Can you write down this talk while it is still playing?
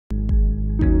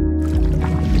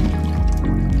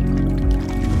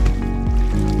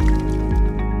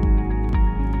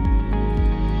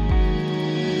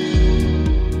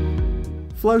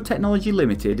Flow-Technology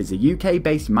Ltd is a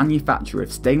UK-based manufacturer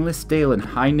of stainless steel and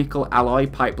high-nickel alloy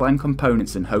pipeline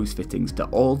components and hose fittings to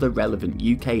all the relevant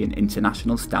UK and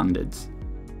international standards.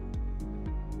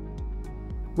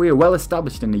 We are well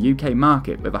established in the UK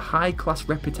market with a high-class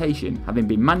reputation, having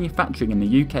been manufacturing in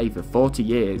the UK for 40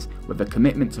 years with a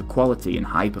commitment to quality and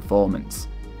high performance.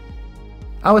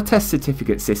 Our test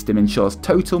certificate system ensures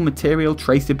total material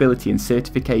traceability and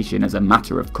certification as a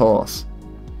matter of course.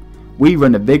 We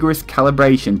run a vigorous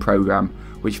calibration program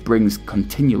which brings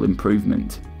continual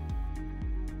improvement.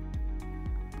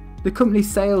 The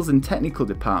company's sales and technical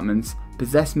departments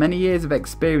possess many years of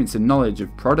experience and knowledge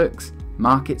of products,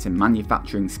 markets and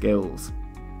manufacturing skills.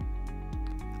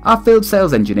 Our field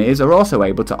sales engineers are also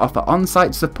able to offer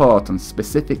on-site support on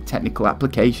specific technical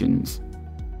applications.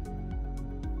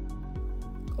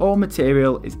 All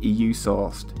material is EU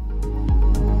sourced.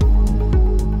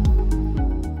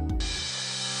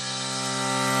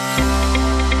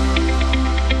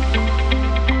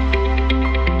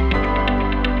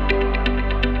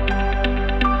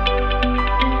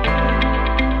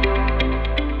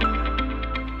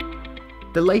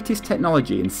 The latest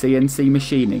technology in CNC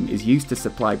machining is used to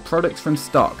supply products from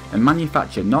stock and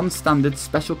manufacture non-standard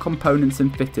special components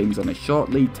and fittings on a short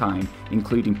lead time,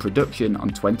 including production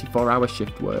on 24-hour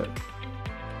shift work.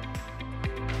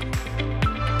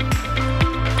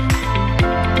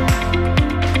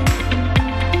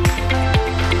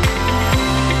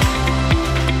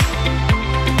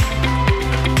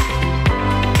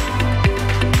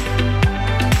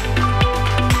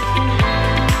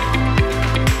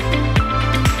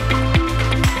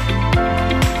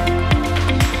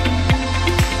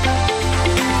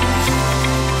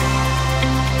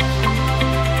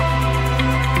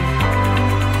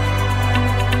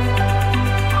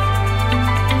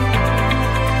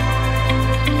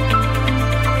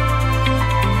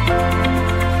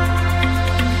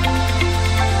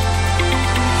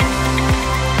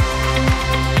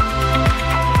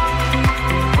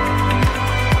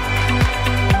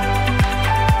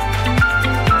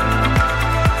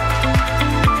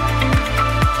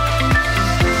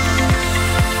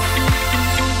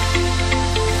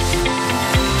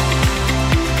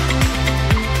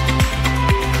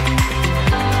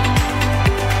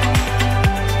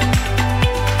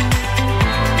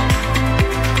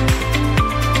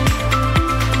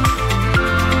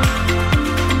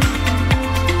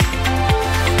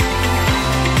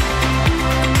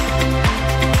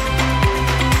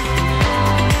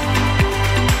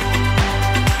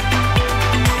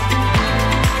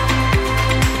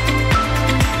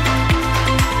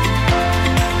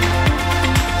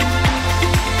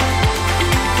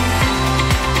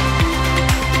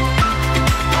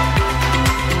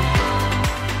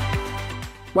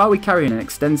 While we carry an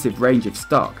extensive range of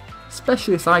stock,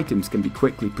 specialist items can be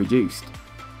quickly produced.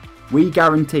 We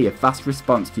guarantee a fast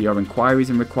response to your inquiries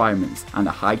and requirements and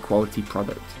a high quality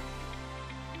product.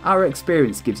 Our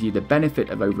experience gives you the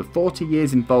benefit of over 40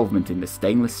 years involvement in the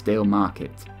stainless steel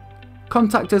market.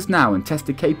 Contact us now and test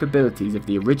the capabilities of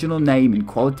the original name in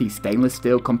quality stainless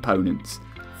steel components,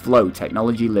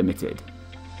 Flow-Technology Ltd.